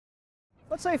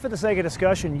Let's say for the sake of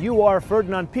discussion, you are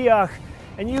Ferdinand Piëch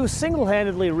and you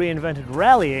single-handedly reinvented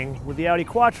rallying with the Audi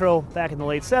Quattro back in the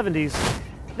late 70s.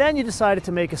 Then you decided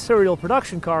to make a serial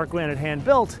production car, granted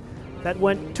hand-built, that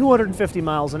went 250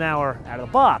 miles an hour out of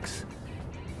the box.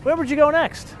 Where would you go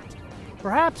next?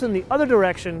 Perhaps in the other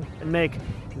direction and make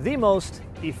the most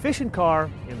efficient car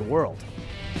in the world.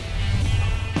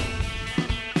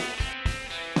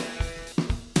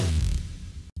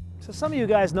 So some of you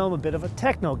guys know I'm a bit of a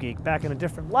techno geek. Back in a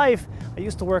different life, I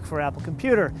used to work for Apple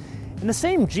Computer. And the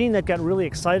same gene that got really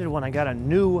excited when I got a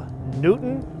new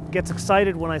Newton gets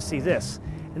excited when I see this.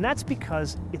 And that's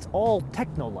because it's all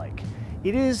techno-like.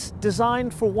 It is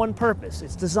designed for one purpose.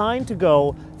 It's designed to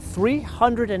go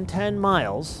 310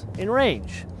 miles in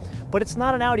range. But it's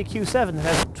not an Audi Q7 that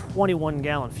has a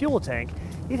 21-gallon fuel tank.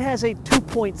 It has a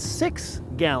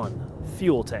 2.6-gallon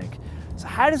fuel tank. So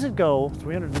how does it go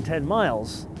 310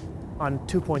 miles on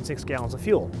 2.6 gallons of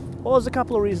fuel? Well, there's a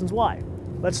couple of reasons why.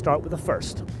 Let's start with the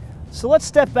first. So let's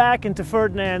step back into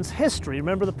Ferdinand's history.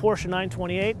 Remember the Porsche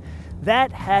 928?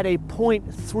 That had a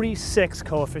 0.36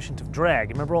 coefficient of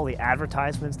drag. Remember all the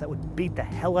advertisements that would beat the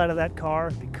hell out of that car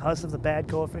because of the bad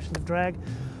coefficient of drag?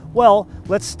 Well,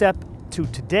 let's step to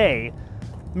today.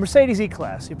 The Mercedes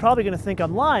E-Class. You're probably going to think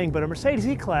I'm lying, but a Mercedes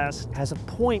E-Class has a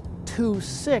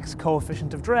 0.26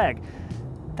 coefficient of drag.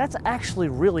 That's actually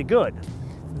really good.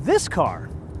 This car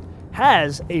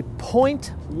has a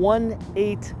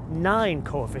 0.189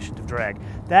 coefficient of drag.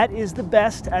 That is the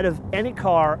best out of any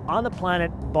car on the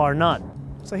planet, bar none.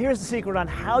 So here's the secret on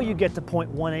how you get to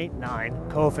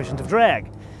 0.189 coefficient of drag.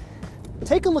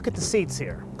 Take a look at the seats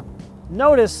here.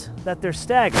 Notice that they're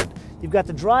staggered. You've got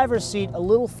the driver's seat a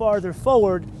little farther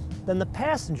forward than the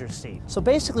passenger seat. So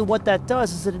basically what that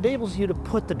does is it enables you to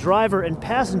put the driver and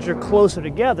passenger closer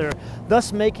together,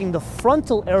 thus making the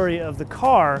frontal area of the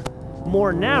car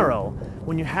more narrow.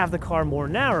 When you have the car more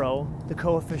narrow, the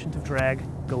coefficient of drag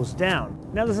goes down.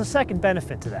 Now there's a second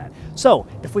benefit to that. So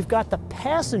if we've got the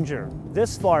passenger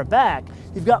this far back,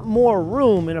 you've got more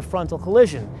room in a frontal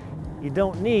collision. You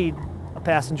don't need a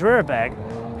passenger airbag,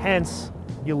 hence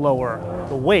you lower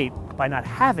the weight by not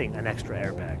having an extra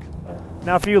airbag.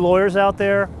 Now for you lawyers out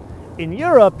there, in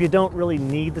Europe you don't really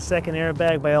need the second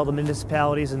airbag. By all the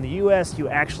municipalities. In the US you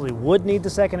actually would need the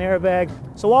second airbag.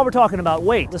 So while we're talking about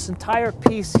weight, this entire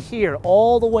piece here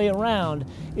all the way around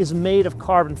is made of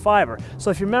carbon fiber. So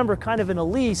if you remember, kind of in a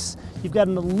lease, you've got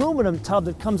an aluminum tub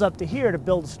that comes up to here to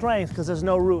build strength because there's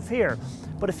no roof here.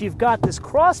 But if you've got this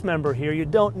cross member here, you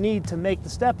don't need to make the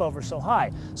step over so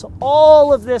high. So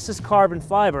all of this is carbon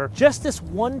fiber. Just this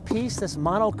one piece, this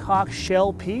monocoque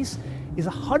shell piece, is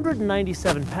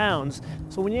 197 pounds.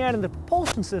 So when you add in the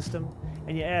propulsion system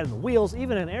and you add in the wheels,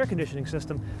 even an air conditioning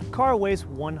system, the car weighs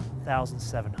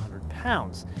 1,700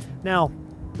 pounds. Now,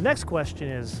 the next question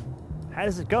is, how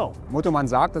does it go? MotoMan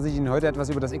sagt, dass ich Ihnen heute etwas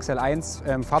über das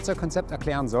XL1 Fahrzeugkonzept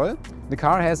erklären soll. The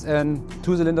car has a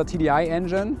two-cylinder TDI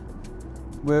engine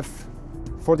with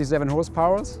 47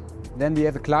 horsepower. Then we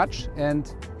have a clutch and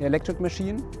an electric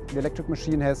machine. The electric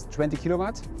machine has 20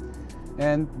 kilowatts.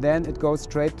 And then it goes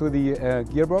straight to the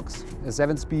gearbox, a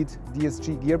 7-speed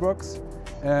DSG gearbox.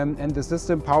 And the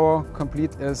system power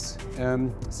complete is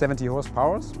 70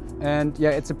 horsepower. And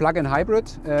yeah, it's a plug-in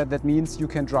hybrid. That means you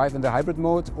can drive in the hybrid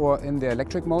mode or in the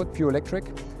electric mode, pure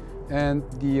electric. And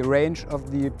the range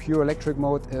of the pure electric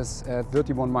mode is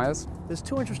 31 miles. There's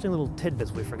two interesting little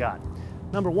tidbits we forgot.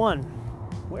 Number one,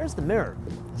 where's the mirror?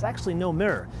 There's actually no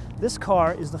mirror. This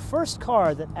car is the first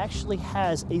car that actually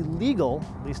has a legal,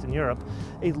 at least in Europe,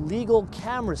 a legal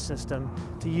camera system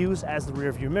to use as the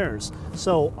rear view mirrors.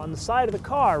 So on the side of the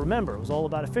car, remember, it was all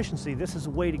about efficiency. This is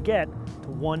a way to get to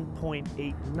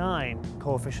 1.89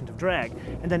 coefficient of drag.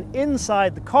 And then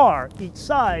inside the car, each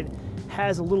side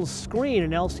has a little screen,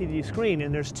 an LCD screen,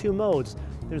 and there's two modes.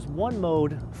 There's one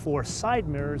mode for side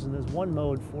mirrors and there's one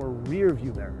mode for rear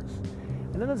view mirrors.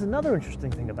 And then there's another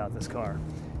interesting thing about this car.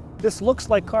 This looks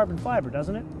like carbon fiber,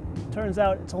 doesn't it? Turns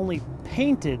out it's only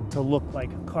painted to look like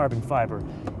carbon fiber.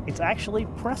 It's actually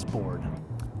pressboard.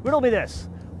 Riddle me this.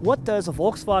 What does a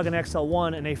Volkswagen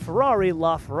XL1 and a Ferrari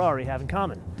LaFerrari have in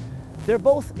common? They're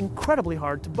both incredibly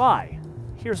hard to buy.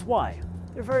 Here's why.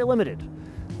 They're very limited.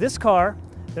 This car,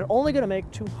 they're only going to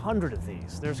make 200 of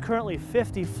these. There's currently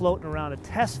 50 floating around a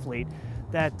test fleet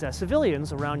that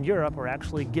civilians around Europe are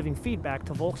actually giving feedback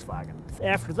to Volkswagen.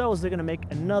 After those, they're going to make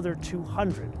another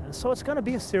 200. And so it's going to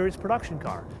be a serious production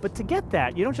car. But to get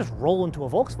that, you don't just roll into a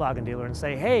Volkswagen dealer and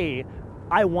say, hey,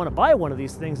 I want to buy one of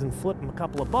these things and flip them a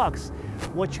couple of bucks.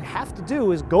 What you have to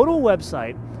do is go to a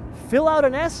website, fill out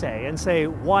an essay and say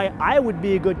why I would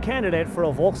be a good candidate for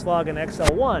a Volkswagen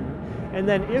XL1. And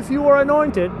then if you are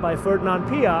anointed by Ferdinand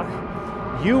Piëch,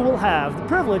 you will have the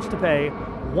privilege to pay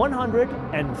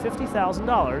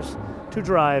 $150,000 to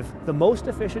drive the most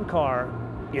efficient car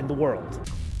in the world.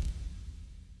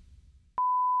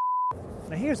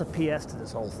 Now here's a PS to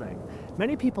this whole thing.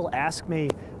 Many people ask me,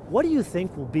 what do you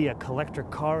think will be a collector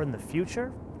car in the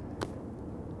future?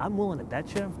 I'm willing to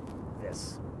bet you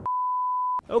this.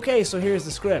 Okay, so here's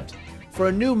the script. For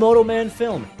a new MotoMan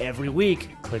film every week,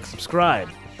 click subscribe.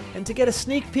 And to get a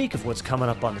sneak peek of what's coming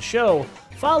up on the show,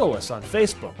 follow us on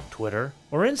Facebook, Twitter,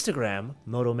 or Instagram,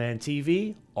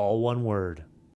 MotoManTV, all one word.